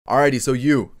Alrighty, so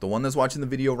you, the one that's watching the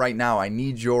video right now, I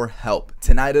need your help.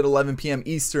 Tonight at 11 p.m.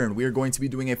 Eastern, we are going to be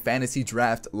doing a fantasy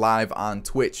draft live on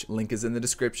Twitch. Link is in the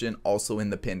description, also in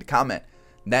the pinned comment.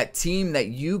 That team that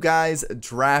you guys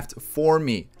draft for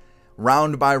me,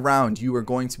 round by round, you are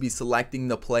going to be selecting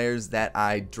the players that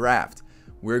I draft.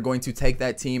 We're going to take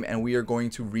that team and we are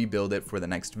going to rebuild it for the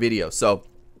next video. So,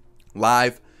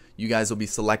 live, you guys will be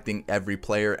selecting every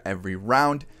player every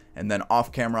round, and then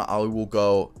off camera, I will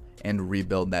go and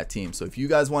rebuild that team. So if you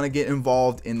guys want to get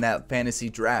involved in that fantasy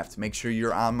draft, make sure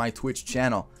you're on my Twitch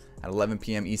channel at 11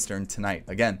 p.m. Eastern tonight.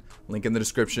 Again, link in the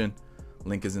description,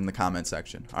 link is in the comment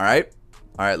section. All right,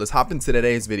 let's hop into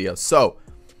today's video. So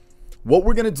what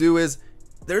we're gonna do is,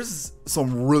 there's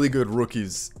some really good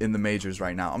rookies in the majors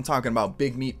right now. I'm talking about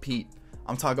Big Meat Pete,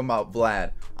 I'm talking about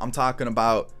Vlad, I'm talking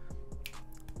about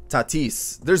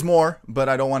Tatis. There's more, but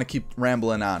I don't want to keep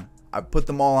rambling on. I put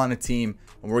them all on a team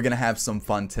and we're gonna have some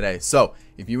fun today. So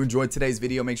if you enjoyed today's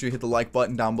video, make sure you hit the like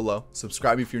button down below,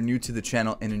 subscribe if you're new to the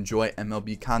channel and enjoy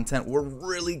MLB content. We're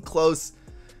really close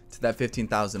to that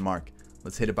 15,000 mark.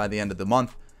 Let's hit it by the end of the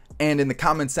month. And in the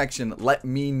comment section, let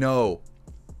me know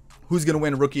who's gonna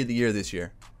win Rookie of the Year this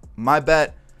year. My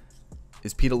bet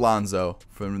is Pete Alonso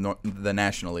from the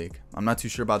National League. I'm not too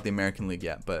sure about the American League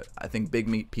yet, but I think Big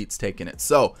Meat Pete's taking it.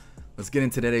 So let's get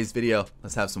into today's video.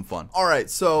 Let's have some fun. All right,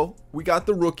 so we got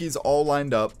the rookies all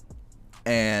lined up,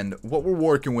 and what we're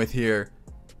working with here,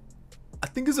 I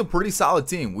think, is a pretty solid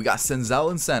team. We got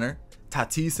Senzel in center,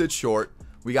 Tatis at short,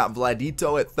 we got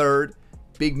Vladito at third,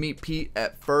 Big Meat Pete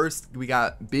at first, we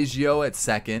got Biggio at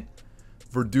second,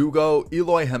 Verdugo,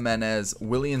 Eloy Jimenez,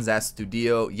 Williams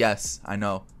Astudillo. Yes, I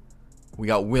know, we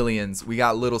got Williams, we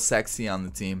got Little Sexy on the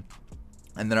team,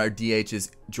 and then our DH is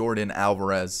Jordan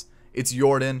Alvarez. It's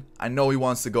Jordan. I know he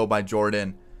wants to go by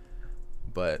Jordan,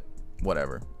 but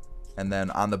whatever. And then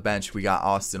on the bench, we got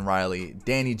Austin Riley,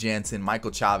 Danny Jansen,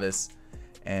 Michael Chavis,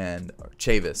 and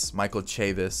Michael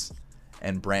Chavis,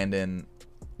 and Brandon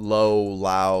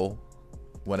Lau,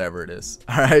 whatever it is.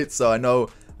 All right. So I know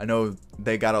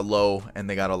they got a Low and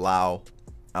they got a Lau.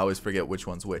 I always forget which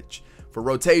one's which. For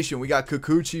rotation, we got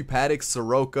Kikuchi, Paddock,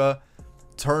 Soroka,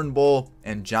 Turnbull,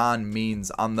 and John Means.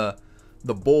 On the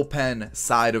bullpen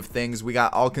side of things, we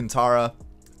got Alcantara,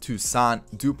 Toussaint,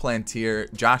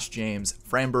 Duplantier, Josh James,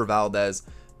 Framber Valdez,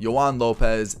 Yohan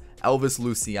Lopez, Elvis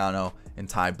Luciano, and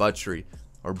Ty Buttrey,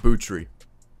 or Buttrey.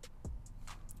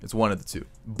 It's one of the two.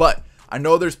 But I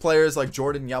know there's players like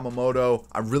Jordan Yamamoto.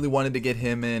 I really wanted to get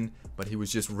him in, but he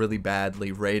was just really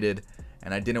badly rated,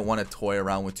 and I didn't want to toy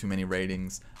around with too many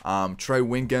ratings. Trey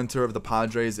Wingenter of the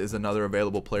Padres is another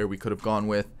available player we could have gone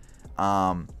with.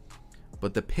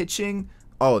 But the pitching,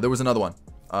 oh, there was another one.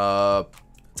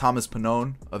 Thomas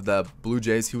Pannone of the Blue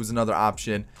Jays, he was another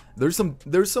option. There's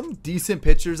some decent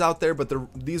pitchers out there, but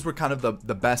these were kind of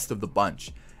the best of the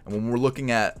bunch. And when we're looking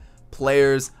at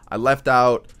players, I left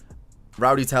out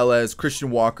Rowdy Tellez, Christian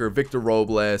Walker, Victor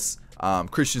Robles,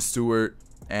 Christian Stewart,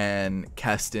 and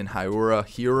Keston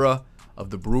Hiura of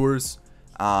the Brewers.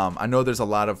 I know there's a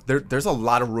lot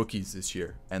of rookies this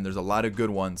year, and there's a lot of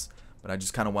good ones. But I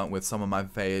just kind of went with some of my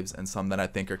faves and some that I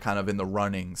think are kind of in the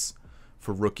runnings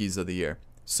for rookies of the year.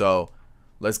 So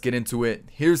let's get into it.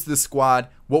 Here's the squad.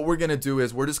 What we're going to do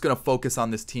is we're just going to focus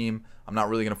on this team. I'm not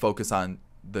really going to focus on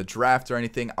the draft or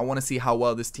anything. I want to see how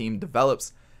well this team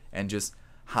develops and just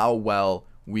how well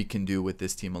we can do with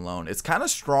this team alone. It's kind of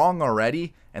strong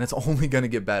already, and it's only going to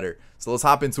get better. So let's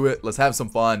hop into it. Let's have some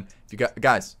fun. If you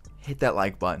guys, hit that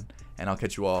like button, and I'll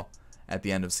catch you all at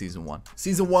the end of season 1.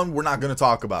 Season 1, we're not going to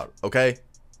talk about, okay?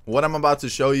 What I'm about to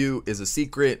show you is a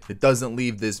secret. It doesn't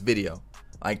leave this video.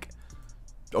 Like,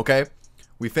 okay?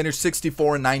 We finished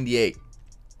 64 and 98.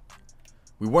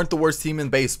 We weren't the worst team in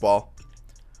baseball.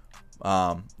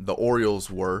 The Orioles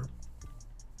were.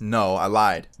 No, I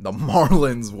lied. The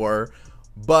Marlins were.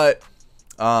 But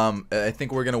I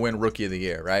think we're going to win Rookie of the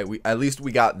Year, right? At least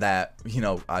we got that. You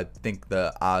know, I think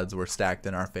the odds were stacked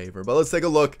in our favor. But let's take a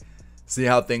look. See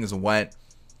how things went.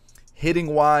 Hitting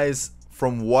wise,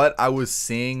 from what I was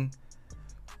seeing,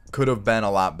 could have been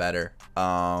a lot better.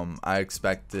 I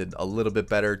expected a little bit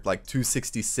better, like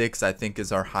 266 I think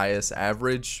is our highest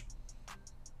average.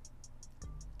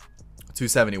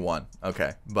 271,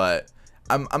 okay, but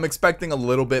I'm expecting a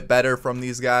little bit better from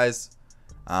these guys.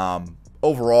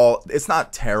 Overall, it's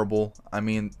not terrible. I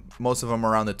mean, most of them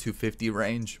are around the 250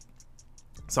 range,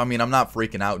 so I mean, I'm not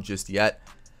freaking out just yet,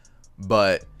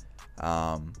 but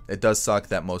it does suck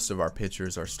that most of our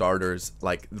pitchers are starters.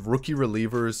 Like, rookie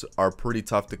relievers are pretty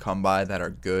tough to come by that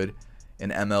are good in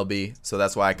MLB, so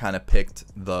that's why I kind of picked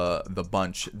the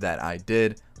bunch that I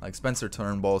did. Like Spencer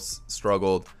Turnbull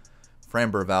struggled,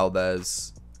 Framber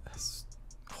Valdez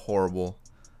horrible.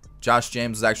 Josh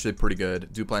James was actually pretty good.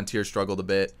 Duplantier struggled a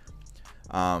bit.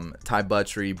 Ty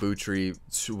Buttrey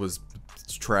was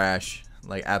trash,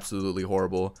 like absolutely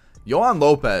horrible. Yohan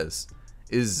Lopez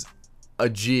is a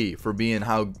G for being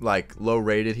how like low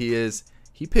rated he is.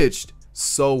 He pitched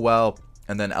so well,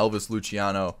 and then Elvis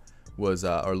Luciano was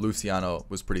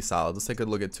pretty solid. Let's take a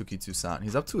look at Tuki Toussaint.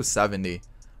 He's up to a 70.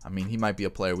 I mean, he might be a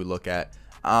player we look at.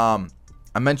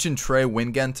 I mentioned Trey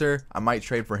Wingenter. I might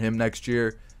trade for him next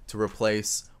year to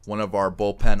replace one of our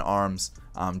bullpen arms,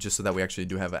 just so that we actually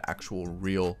do have an actual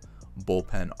real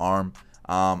bullpen arm.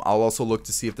 I'll also look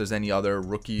to see if there's any other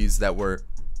rookies that were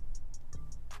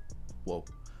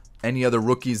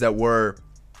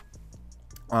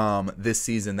this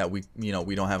season that we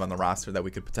don't have on the roster that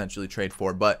we could potentially trade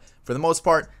for. But for the most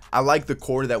part, I like the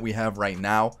core that we have right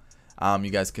now. You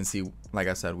guys can see, like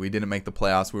I said, we didn't make the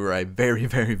playoffs. We were a very,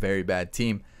 very, very bad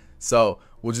team. So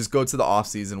we'll just go to the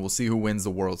offseason. We'll see who wins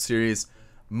the World Series.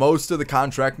 Most of the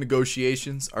contract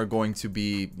negotiations are going to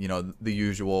be, the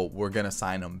usual. We're going to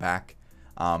sign them back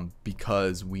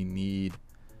because we need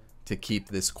to keep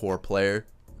this core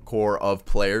of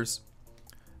players.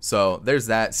 So there's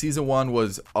that. Season 1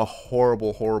 was a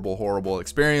horrible, horrible, horrible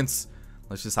experience.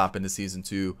 Let's just hop into season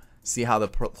 2, see how the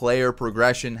player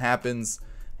progression happens,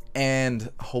 and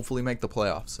hopefully make the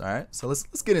playoffs. All right, so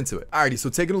let's get into it. Alrighty, so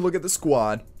taking a look at the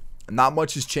squad, not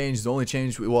much has changed. The only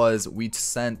change was we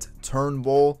sent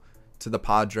Turnbull to the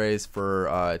Padres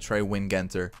for Trey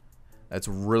Wingenter. That's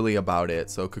really about it.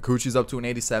 So Kikuchi's up to an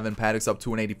 87, Paddock's up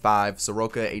to an 85,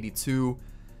 Soroka 82,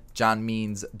 John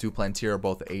Means, Duplantier are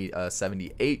both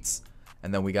 78s,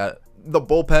 and then we got the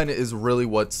bullpen is really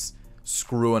what's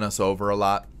screwing us over a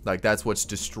lot. Like that's what's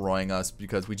destroying us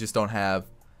because we just don't have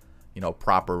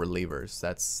proper relievers.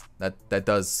 That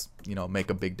does make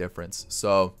a big difference.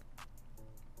 So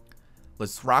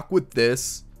let's rock with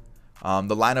this.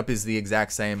 The lineup is the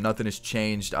exact same. Nothing has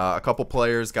changed. A couple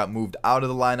players got moved out of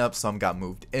the lineup. Some got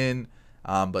moved in.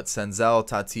 But Senzel,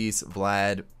 Tatis,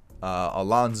 Vlad,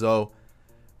 Alonso,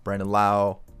 Brandon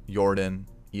Lau, Jordan,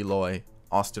 Eloy,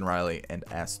 Austin Riley, and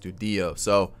Astudillo.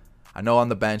 So I know on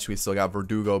the bench we still got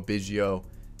Verdugo, Biggio,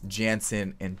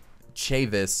 Jansen, and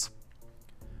Chavis.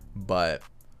 But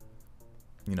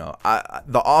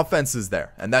the offense is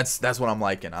there, and that's what I'm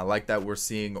liking. I like that we're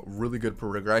seeing really good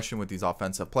progression with these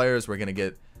offensive players. We're gonna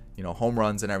get home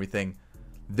runs and everything.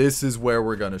 This is where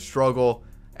we're gonna struggle,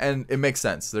 and it makes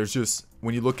sense. There's just,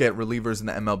 when you look at relievers in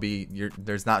the MLB,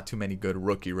 there's not too many good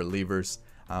rookie relievers.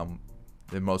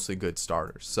 They're mostly good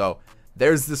starters. So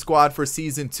there's the squad for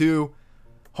season 2.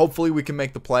 Hopefully we can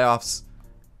make the playoffs.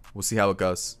 We'll see how it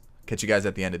goes. Catch you guys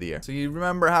at the end of the year. So you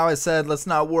remember how I said, let's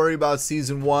not worry about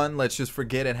season 1. Let's just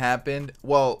forget it happened.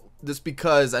 Well, just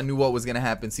because I knew what was going to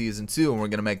happen season 2 and we're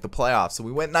going to make the playoffs. So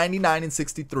we went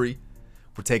 99-63.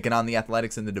 We're taking on the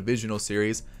Athletics in the divisional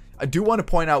series. I do want to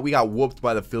point out we got whooped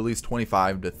by the Phillies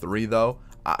 25-3 though.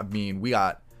 I mean, we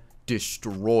got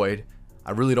destroyed.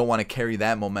 I really don't want to carry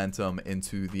that momentum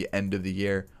into the end of the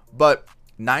year. But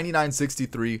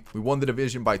 99-63, we won the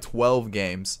division by 12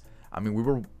 games. I mean, we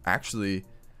were actually,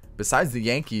 besides the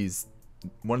Yankees,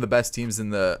 one of the best teams in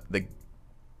the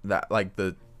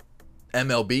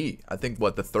MLB. I think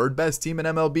the third best team in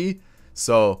MLB.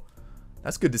 So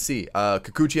that's good to see.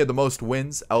 Kikuchi had the most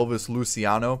wins. Elvis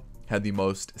Luciano had the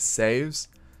most saves.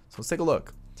 So let's take a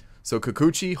look. So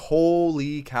Kikuchi,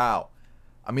 holy cow.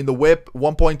 I mean, the whip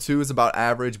 1.2 is about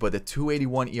average, but the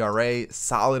 2.81 ERA,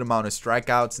 solid amount of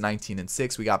strikeouts,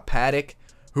 19-6. We got Paddock,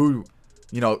 who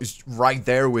is right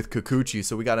there with Kikuchi,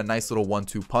 so we got a nice little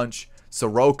 1-2 punch.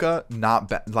 Soroka, not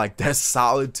bad, like that's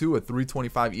solid too, a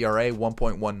 3.25 ERA,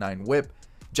 1.19 whip.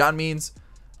 John Means,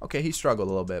 okay, he struggled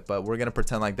a little bit, but we're gonna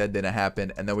pretend like that didn't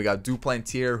happen. And then we got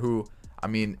Duplantier, who I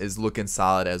mean is looking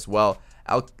solid as well.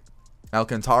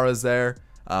 Alcantara's there.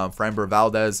 Framber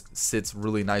Valdez sits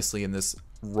really nicely in this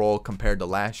role compared to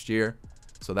last year,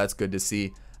 so that's good to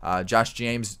see. Josh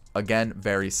James, again,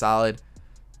 very solid,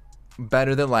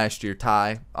 better than last year.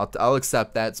 Ty, I'll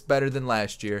accept that. It's better than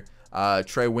last year.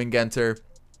 Trey Wingenter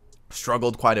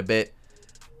struggled quite a bit.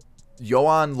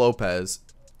 Yohan Lopez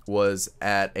was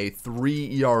at a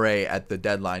 3 ERA at the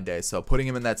deadline day, so putting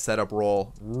him in that setup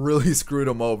role really screwed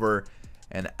him over.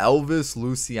 And Elvis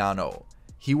Luciano,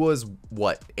 he was,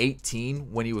 what,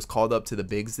 18 when he was called up to the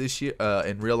bigs this year,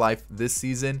 in real life this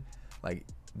season. Like,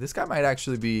 this guy might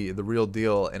actually be the real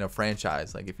deal in a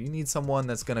franchise. Like, if you need someone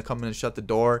that's going to come in and shut the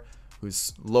door,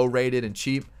 who's low rated and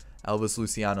cheap, Elvis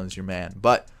Luciano is your man.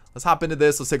 But let's hop into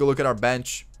this. Let's take a look at our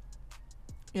bench.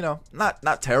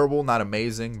 Not terrible, not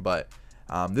amazing, but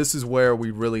this is where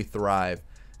we really thrive.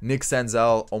 Nick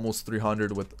Senzel, almost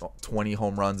 300 with 20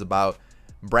 home runs about.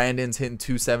 Brandon's hitting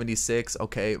 276.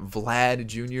 Okay, Vlad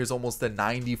Jr. is almost at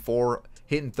 94,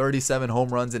 hitting 37 home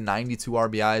runs and 92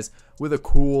 RBIs with a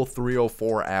cool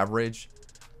 304 average.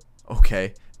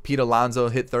 Okay, Pete Alonso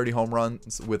hit 30 home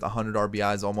runs with 100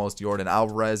 RBIs almost. Jordan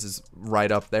Alvarez is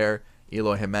right up there.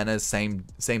 Eloy Jimenez, same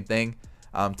thing.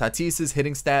 Tatis's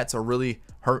hitting stats are really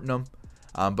hurting him.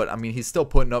 But, I mean, he's still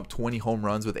putting up 20 home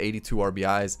runs with 82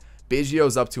 RBIs.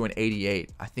 Biggio's up to an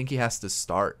 88. I think he has to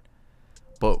start.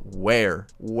 But where?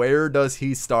 Where does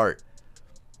he start?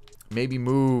 Maybe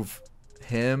move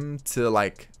him to,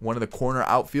 like, one of the corner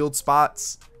outfield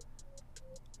spots?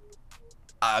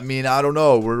 I mean, I don't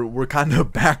know. We're kind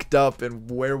of backed up in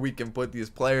where we can put these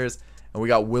players. And we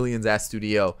got Williams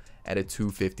Astudillo at a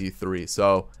 253.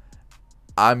 So,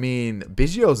 I mean,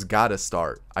 Biggio's got to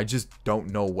start. I just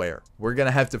don't know where. We're going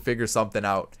to have to figure something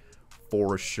out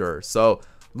for sure. So,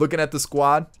 looking at the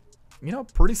squad, you know,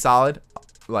 pretty solid.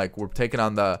 Like, we're taking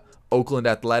on the Oakland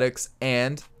Athletics,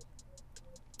 and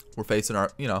we're facing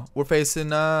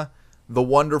the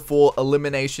wonderful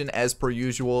elimination as per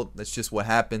usual. That's just what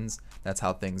happens. That's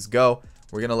how things go.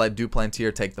 We're going to let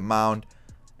Duplantier take the mound,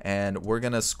 and we're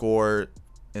going to score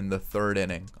in the third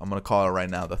inning. I'm going to call it right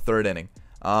now, the third inning.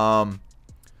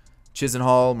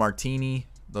 Chisenhall, Martini,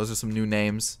 those are some new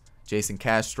names. Jason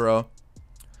Castro.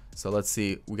 So let's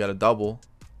see. We got a double,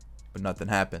 but nothing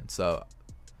happened. So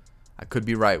I could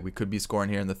be right. We could be scoring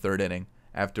here in the third inning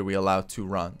after we allow 2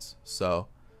 runs. So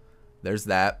there's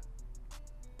that.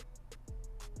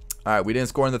 All right, we didn't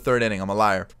score in the third inning. I'm a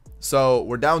liar. So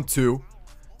we're down 2.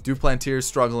 Duplantier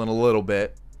struggling a little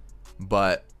bit,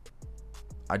 but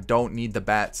I don't need the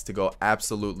bats to go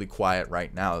absolutely quiet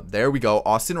right now. There we go.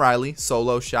 Austin Riley,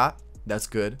 solo shot. That's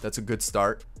good. That's a good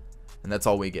start. And that's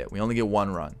all we get. We only get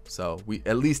 1 run. So we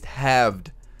at least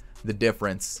halved the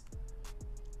difference.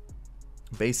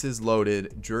 Bases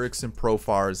loaded. Jurickson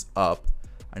Profar's up.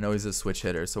 I know he's a switch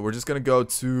hitter. So we're just going to go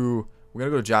to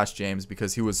Josh James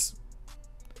because he was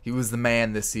the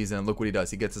man this season. And look what he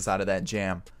does. He gets us out of that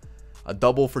jam. A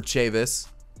double for Chavis,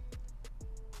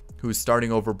 who's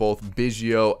starting over both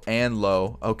Biggio and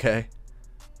Lowe. Okay.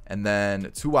 And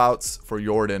then 2 outs for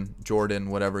Jordan,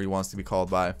 whatever he wants to be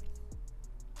called by.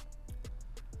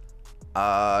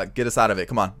 Get us out of it.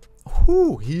 Come on.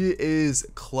 Whew, he is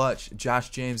clutch. Josh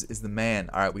James is the man.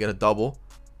 All right, we got a double.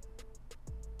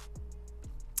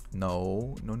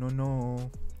 No. All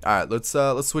right, let's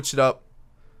switch it up.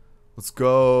 Let's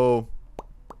go.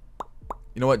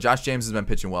 You know what? Josh James has been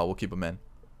pitching well. We'll keep him in.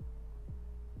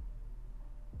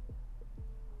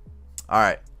 All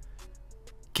right.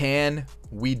 Can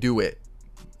we do it?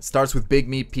 Starts with Big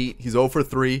Meat Pete. He's 0 for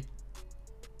 3.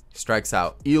 Strikes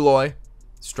out. Eloy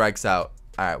strikes out.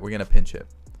 All right, we're going to pinch hit.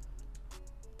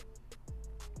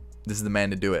 This is the man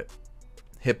to do it.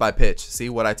 Hit by pitch. See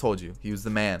what I told you. He was the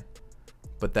man.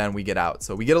 But then we get out.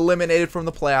 So we get eliminated from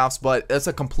the playoffs, but that's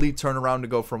a complete turnaround to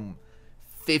go from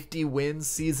 50 wins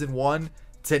season 1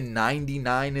 to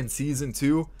 99 in season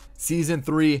 2. Season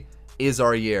 3 is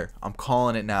our year. I'm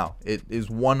calling it now. It is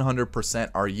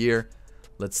 100% our year.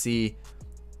 Let's see.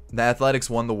 The Athletics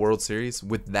won the World Series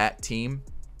with that team.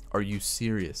 Are you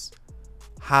serious?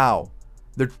 How?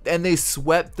 And they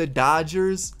swept the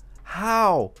Dodgers?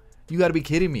 How? You got to be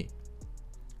kidding me.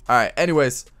 All right.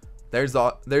 Anyways,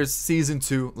 there's season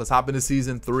 2. Let's hop into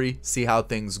season 3. See how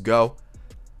things go.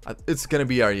 It's going to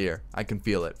be our year. I can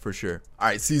feel it for sure. All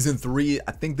right, season 3.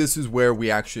 I think this is where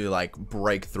we actually like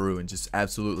break through and just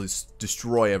absolutely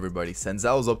destroy everybody.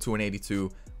 Senzel's up to an 82.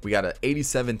 We got an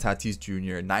 87 Tatis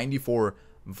Jr., 94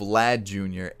 Vlad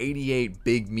Jr., 88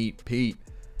 Big Meat Pete.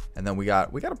 And then we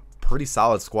got a pretty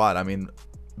solid squad. I mean,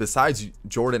 besides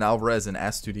Jordan Alvarez and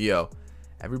Astudillo,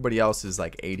 everybody else is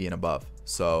like 80 and above.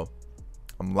 So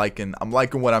I'm liking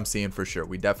what I'm seeing for sure.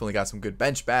 We definitely got some good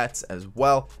bench bats as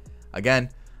well. Again,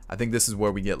 I think this is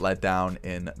where we get let down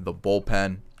in the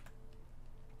bullpen.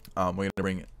 We're going to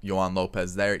bring Yohan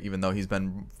Lopez there, even though he's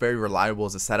been very reliable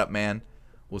as a setup man.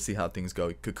 We'll see how things go.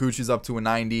 Kikuchi's up to a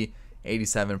 90,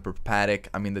 87 for Paddock.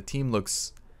 I mean, the team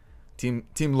looks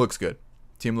good.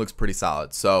 Team looks pretty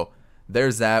solid. So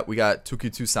there's that. We got Tuki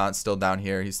Toussaint still down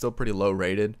here. He's still pretty low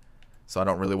rated, so I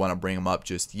don't really want to bring him up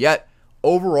just yet.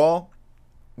 Overall,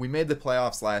 we made the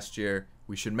playoffs last year.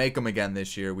 We should make them again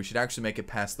this year. We should actually make it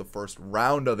past the first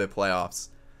round of the playoffs.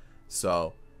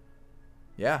 So,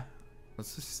 yeah,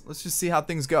 let's just see how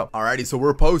things go. Alrighty, so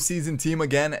we're a postseason team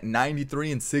again,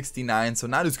 93 and 69, so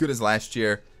not as good as last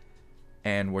year.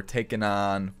 And we're taking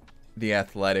on the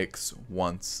Athletics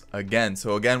once again.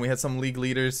 So again, we had some league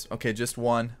leaders. Okay, just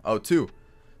one. Oh, 2.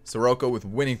 Soroka with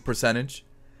winning percentage,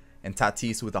 and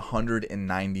Tatis with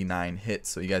 199 hits.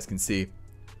 So you guys can see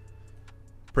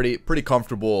pretty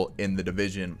comfortable in the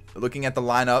division. Looking at the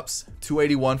lineups,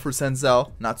 281 for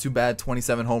Senzel, not too bad.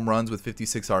 27 home runs with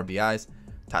 56 RBIs.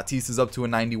 Tatis is up to a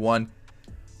 91.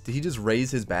 Did he just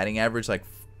raise his batting average like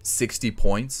 60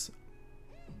 points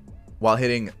while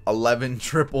hitting 11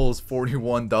 triples,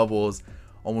 41 doubles,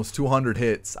 almost 200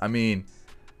 hits? I mean,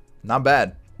 not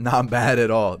bad. Not bad at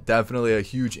all. Definitely a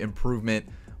huge improvement.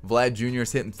 Vlad Jr.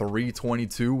 is hitting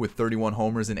 322 with 31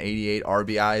 homers and 88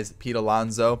 RBIs. Pete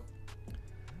Alonso,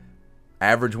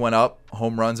 average went up.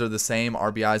 Home runs are the same.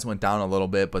 RBIs went down a little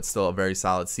bit, but still a very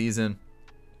solid season.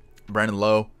 Brandon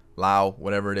Lau,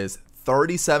 whatever it is,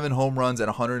 37 home runs and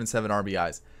 107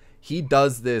 RBIs. He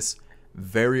does this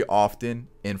very often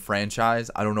in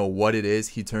franchise. I don't know what it is.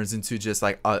 He turns into just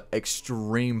like an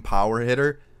extreme power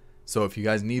hitter. So if you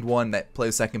guys need one that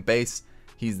plays second base,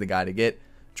 he's the guy to get.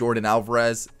 Jordan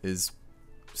Alvarez is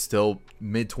still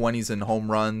mid-20s in home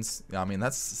runs. I mean,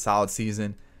 that's a solid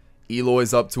season.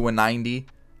 Eloy's up to a 90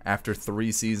 after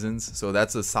 3 seasons, so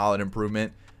that's a solid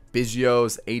improvement.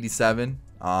 Biggio's 87.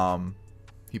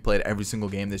 He played every single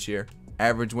game this year.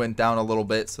 Average went down a little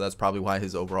bit, so that's probably why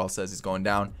his overall says he's going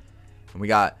down. And we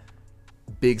got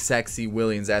Big Sexy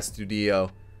Williams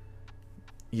Astudillo.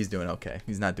 He's doing okay.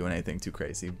 He's not doing anything too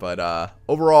crazy, but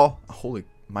overall, holy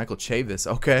Michael Chavis,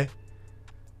 okay.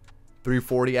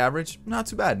 340 average, not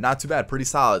too bad, not too bad, pretty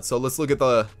solid. So let's look at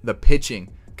the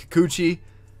pitching. Kikuchi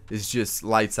is just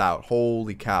lights out.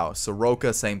 Holy cow.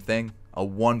 Soroka, same thing. A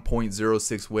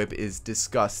 1.06 whip is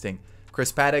disgusting.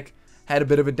 Chris Paddock had a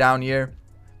bit of a down year.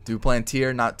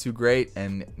 Duplantier, not too great,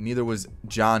 and neither was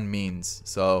John Means.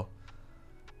 So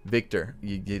Victor,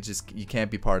 you can't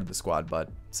be part of the squad,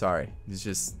 bud. Sorry, it's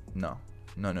just no.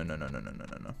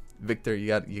 Victor, you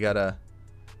gotta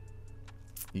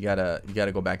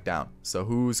go back down. So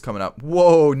who's coming up?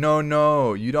 Whoa,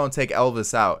 no, you don't take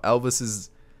Elvis out. Elvis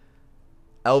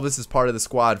is part of the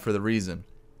squad for the reason.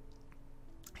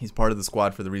 He's part of the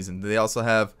squad for the reason. They also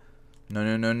have no.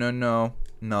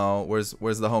 Where's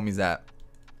the homies at?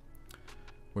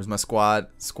 Where's my squad?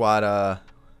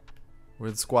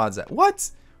 Where the squad's at?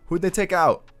 What? Who'd they take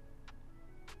out?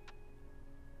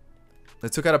 They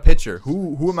took out a pitcher.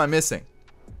 Who am I missing?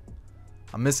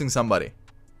 I'm missing somebody.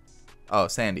 Oh,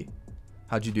 Sandy.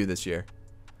 How'd you do this year?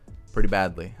 Pretty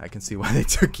badly. I can see why they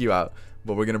took you out.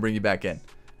 But we're going to bring you back in.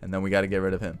 And then we got to get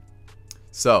rid of him.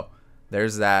 So,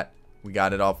 there's that. We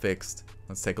got it all fixed.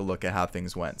 Let's take a look at how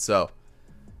things went. So,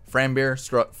 Frambear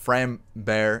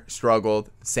struggled.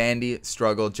 Sandy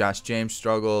struggled. Josh James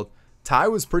struggled. Ty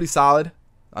was pretty solid.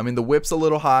 I mean, the whip's a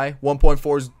little high.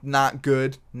 1.4 is not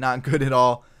good. Not good at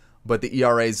all. But the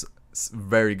ERA's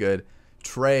very good.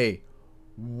 Trey,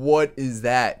 what is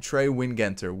that? Trey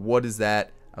Wingenter, what is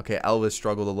that? Okay, Elvis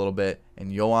struggled a little bit.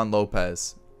 And Yohan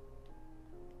Lopez.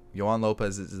 Yohan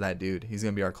Lopez is that dude. He's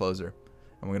going to be our closer.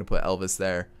 And we're going to put Elvis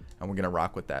there. And we're going to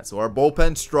rock with that. So our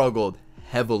bullpen struggled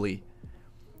heavily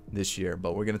this year.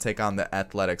 But we're going to take on the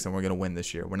Athletics. And we're going to win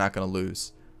this year. We're not going to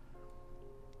lose.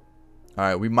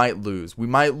 Alright, we might lose. We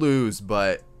might lose,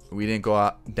 but we didn't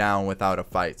go down without a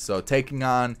fight. So taking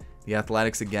on the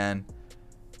Athletics again.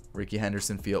 Ricky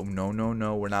Henderson field. No.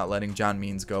 We're not letting John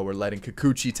Means go. We're letting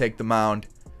Kikuchi take the mound.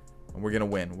 And we're going to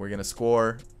win. We're going to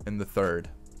score in the third.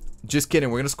 Just kidding.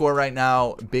 We're going to score right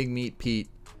now. Big Meat Pete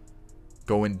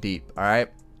going deep. Alright.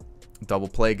 Double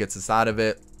play gets us out of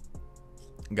it.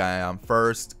 Guy on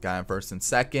first and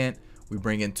second. We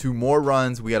bring in 2 more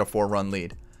runs. We got a 4-run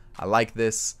lead. I like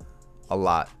this a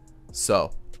lot.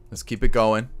 So let's keep it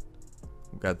going.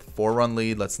 We got the 4-run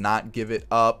lead. Let's not give it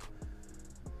up.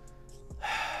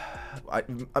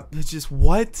 It's just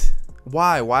what?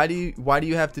 Why do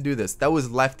you have to do this? That was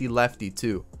lefty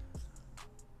too.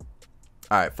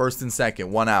 All right, first and second,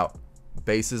 1 out.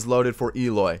 Bases loaded for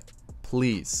Eloy.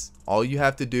 Please, all you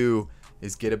have to do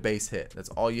is get a base hit. That's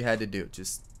all you had to do.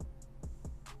 Just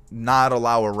not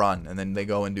allow a run, and then they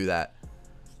go and do that.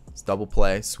 It's double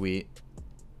play, sweet.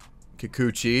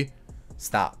 Kikuchi,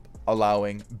 stop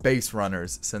allowing base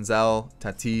runners. Senzel,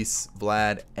 Tatis,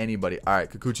 Vlad, anybody. All right,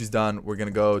 Kikuchi's done. We're going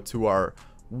to go to our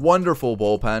wonderful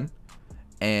bullpen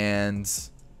and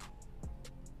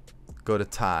go to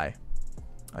Ty.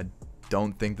 I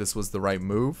don't think this was the right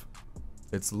move.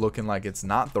 It's looking like it's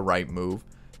not the right move,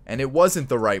 and it wasn't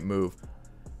the right move.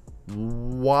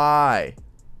 Why?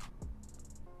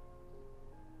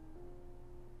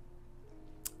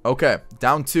 Okay,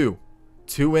 down 2.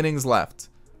 2 innings left.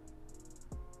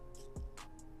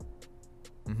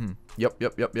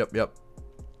 Yep.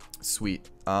 Sweet.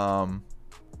 Why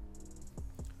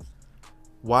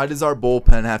does our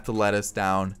bullpen have to let us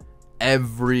down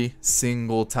every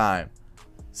single time?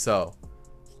 So,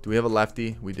 do we have a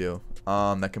lefty? We do.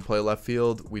 that can play left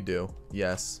field? We do.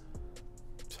 Yes.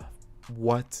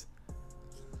 What?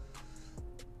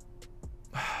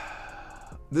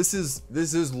 This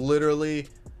is literally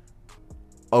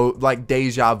like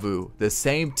deja vu. The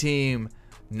same team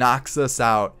knocks us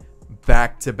out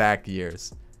back-to-back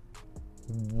years.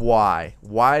 Why?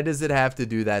 Why does it have to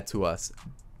do that to us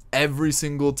every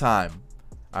single time?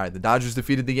 All right, the Dodgers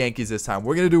defeated the Yankees this time.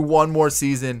 We're going to do one more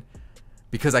season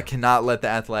because I cannot let the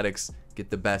Athletics get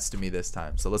the best of me this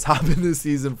time. So let's hop into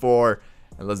season 4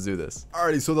 and let's do this.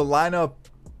 Alrighty, so the lineup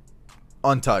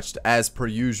untouched as per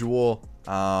usual.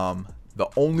 The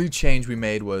only change we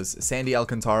made was Sandy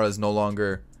Alcantara is no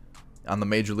longer on the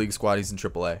Major League squad. He's in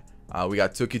AAA. We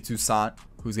got Touki Toussaint,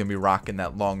 who's going to be rocking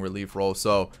that long relief role.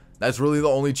 So that's really the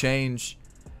only change.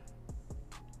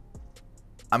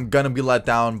 I'm going to be let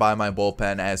down by my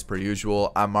bullpen as per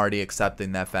usual. I'm already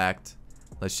accepting that fact.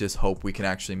 Let's just hope we can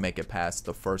actually make it past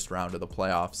the first round of the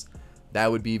playoffs.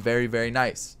 That would be very, very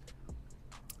nice.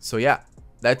 So yeah,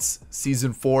 that's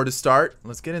season 4 to start.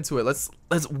 Let's get into it. Let's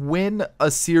win a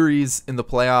series in the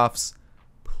playoffs,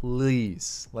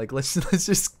 please. Like let's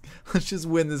just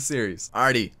win this series.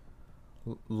 Alrighty,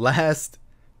 last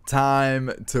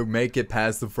time to make it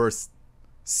past the first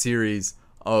series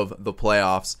of the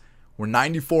playoffs. We're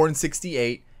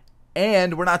 94-68,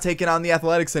 and we're not taking on the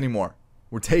Athletics anymore.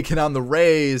 We're taking on the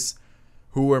Rays,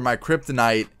 who were my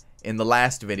kryptonite in the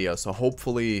last video. So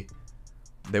hopefully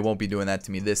they won't be doing that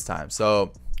to me this time.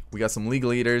 So we got some league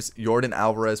leaders. Yordan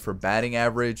Alvarez for batting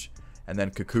average. And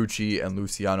then Kikuchi and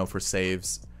Luciano for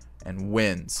saves and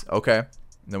wins. Okay. And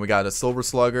then we got a silver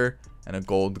slugger and a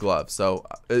gold glove. So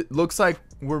it looks like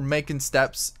we're making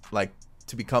steps like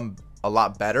to become a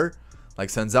lot better. Like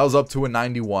Senzel's up to a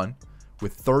 91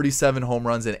 with 37 home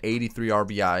runs and 83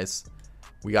 RBIs.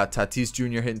 We got Tatis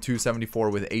Jr. hitting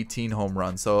 274 with 18 home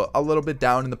runs. So a little bit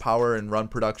down in the power and run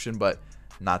production, but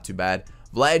not too bad.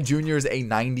 Vlad Jr. is a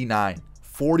 99.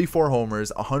 44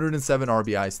 homers, 107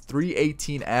 RBIs,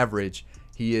 318 average.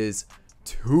 He is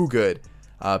too good.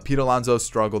 Pete Alonso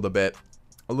struggled a bit.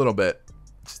 A little bit.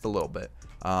 Just a little bit.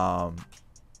 Not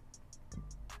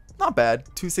bad.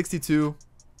 262.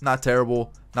 Not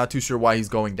terrible. Not too sure why he's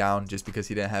going down. Just because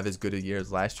he didn't have as good a year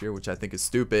as last year, which I think is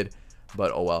stupid.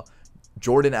 But oh well.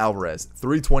 Yordan Alvarez,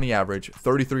 320 average,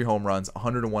 33 home runs,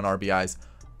 101 RBIs,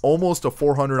 almost a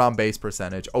 400 on base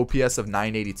percentage, OPS of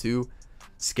 982,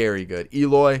 scary good.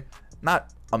 Eloy,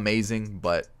 not amazing,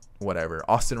 but whatever.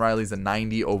 Austin Riley's a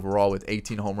 90 overall with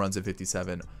 18 home runs and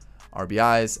 57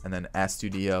 RBIs, and then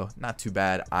Astudillo, not too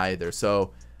bad either.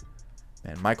 So,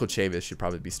 man, Michael Chavis should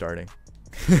probably be starting.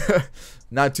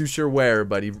 Not too sure where,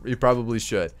 but he probably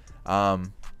should.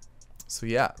 So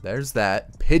yeah, there's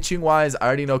that. Pitching wise, I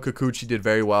already know Kikuchi did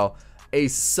very well. A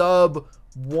sub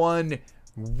 1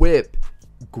 whip.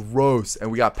 Gross. And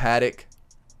we got Paddock.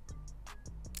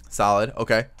 Solid.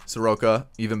 Okay. Soroka,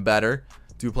 even better.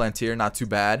 Duplantier, not too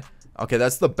bad. Okay,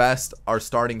 that's the best our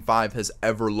starting 5 has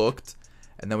ever looked.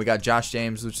 And then we got Josh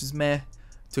James, which is meh.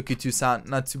 Touki Toussaint,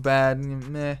 not too bad.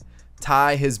 Meh.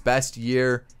 Ty, his best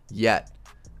year yet.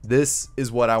 This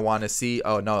is what I want to see.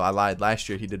 Oh, no, I lied. Last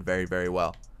year, he did very, very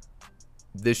well.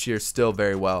 This year, still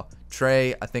very well.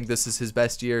 Trey, I think this is his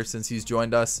best year since he's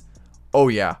joined us. Oh,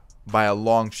 yeah, by a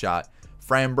long shot.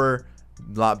 Framber,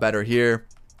 a lot better here.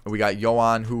 We got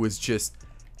Yohan, who is just,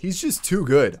 he's just too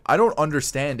good. I don't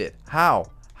understand it.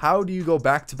 How? How do you go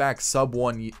back-to-back sub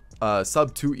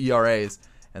 2 ERAs?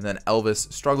 And then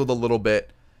Elvis struggled a little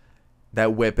bit.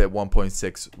 That whip at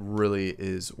 1.6 really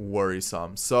is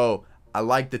worrisome. So I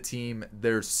like the team.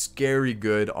 They're scary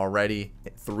good already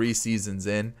 3 seasons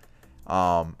in.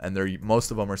 And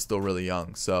most of them are still really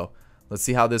young. So let's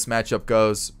see how this matchup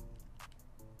goes.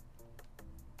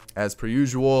 As per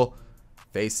usual,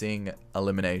 facing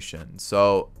elimination.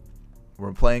 So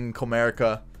we're playing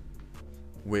Comerica,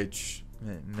 which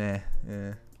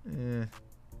we're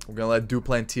gonna let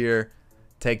Duplantier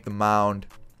take the mound.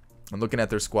 I'm looking at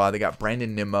their squad. They got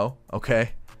Brandon Nimmo,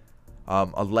 okay.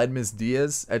 Aledmus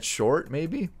Diaz at short,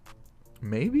 maybe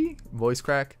voice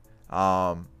crack.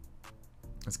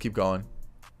 Let's keep going.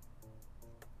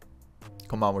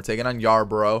 Come on, we're taking on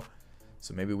Yarborough,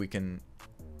 so maybe we can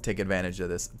take advantage of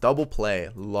this. Double play,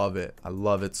 love it. I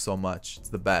love it so much. It's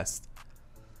the best.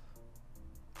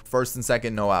 First and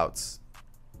second, no outs.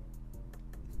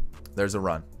 There's a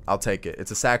run. I'll take it.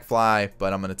 It's a sac fly,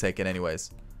 but I'm gonna take it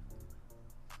anyways.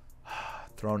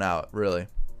 Thrown out, really.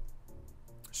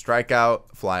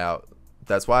 Strikeout, fly out.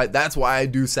 That's why I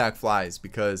do sac flies,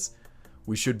 because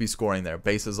we should be scoring there.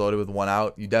 Bases loaded with 1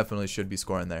 out. You definitely should be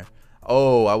scoring there.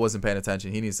 Oh, I wasn't paying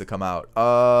attention. He needs to come out.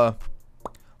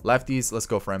 Lefties, let's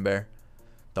go Framber.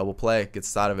 Double play, gets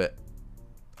us out of it.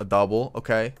 A double.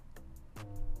 Okay.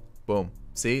 Boom.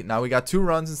 See, now we got 2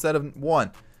 runs instead of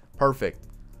 1. Perfect.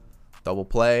 Double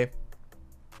play.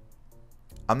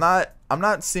 I'm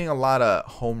not seeing a lot of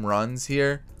home runs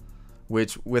here,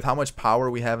 which with how much power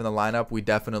we have in the lineup, we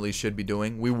definitely should be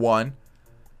doing. We won,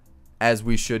 as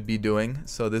we should be doing.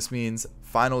 So this means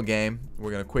final game.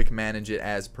 We're going to quick manage it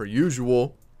as per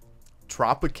usual.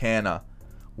 Tropicana.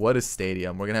 What a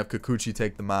stadium. We're going to have Kikuchi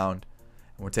take the mound.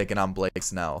 And we're taking on Blake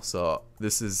Snell. So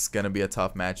this is going to be a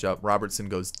tough matchup. Robertson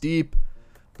goes deep.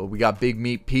 But we got Big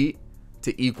Meat Pete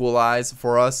to equalize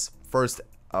for us. First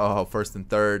and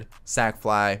third. Sack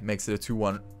fly makes it a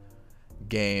 2-1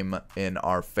 game in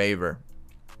our favor.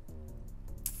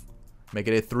 Make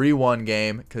it a 3-1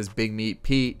 game because Big Meat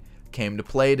Pete came to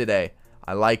play today.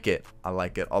 I like it. I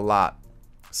like it a lot.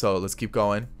 So let's keep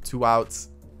going. 2 outs.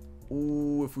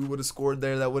 Ooh, if we would have scored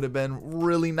there, that would have been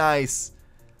really nice.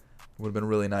 Would have been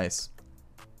really nice.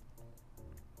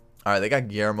 All right, they got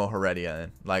Guillermo Heredia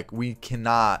in. Like, we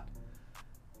cannot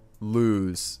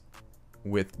lose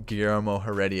with Guillermo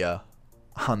Heredia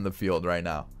on the field right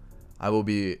now. I will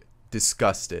be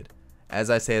disgusted.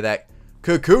 As I say that,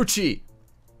 Kikuchi,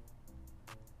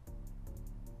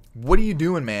 what are you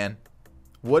doing, man?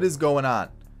 What is going on?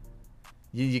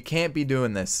 You can't be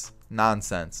doing this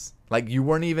nonsense. Like, you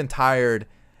weren't even tired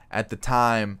at the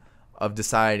time of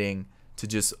deciding to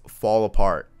just fall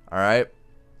apart. All right.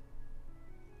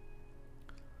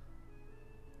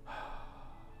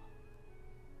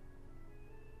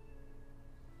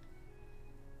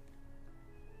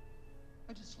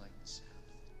 I just like the sound.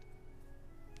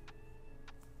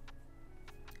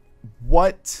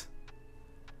 What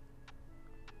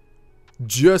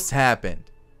just happened?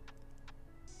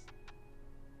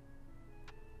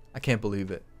 I can't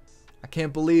believe it. I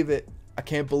can't believe it. I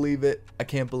can't believe it. I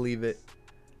can't believe it.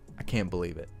 I can't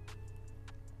believe it.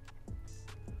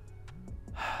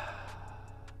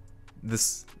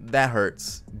 That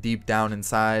hurts deep down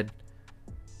inside.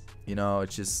 You know,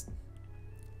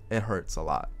 it hurts a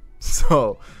lot.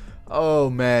 So, oh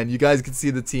man, you guys can see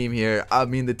the team here. I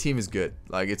mean, the team is good.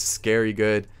 Like, it's scary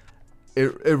good.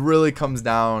 It really comes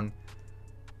down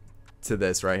to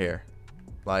this right here.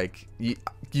 Like,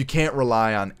 you can't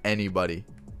rely on anybody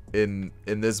in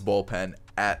this bullpen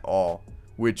at all,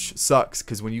 which sucks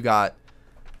because when you got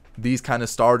these kind of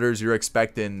starters, you're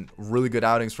expecting really good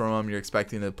outings from them. You're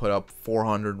expecting to put up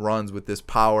 400 runs with this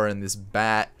power and this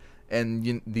bat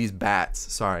and these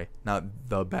bats. Sorry, not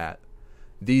the bat.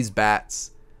 These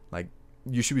bats, like,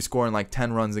 you should be scoring like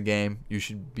 10 runs a game. You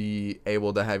should be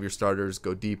able to have your starters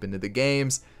go deep into the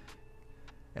games,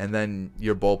 and then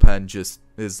your bullpen just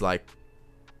is like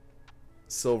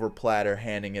silver platter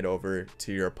handing it over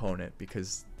to your opponent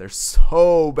because they're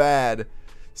so bad.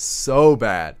 So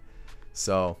bad.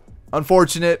 So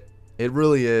unfortunate, it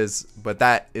really is, but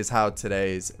that is how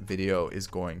today's video is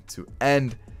going to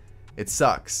end. It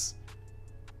sucks.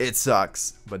 It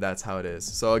sucks, but that's how it is.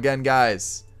 So again,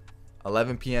 guys,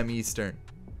 11 p.m. Eastern,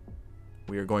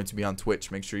 we are going to be on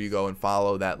Twitch. Make sure you go and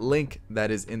follow that link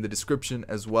that is in the description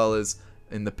as well as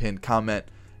in the pinned comment.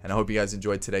 And I hope you guys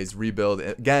enjoyed today's rebuild.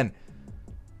 Again,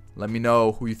 let me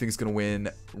know who you think is going to win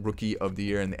Rookie of the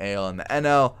Year in the AL and the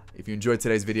NL. If you enjoyed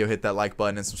today's video, hit that like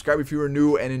button and subscribe if you are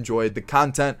new and enjoyed the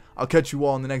content. I'll catch you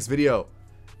all in the next video,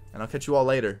 and I'll catch you all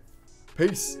later.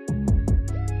 Peace.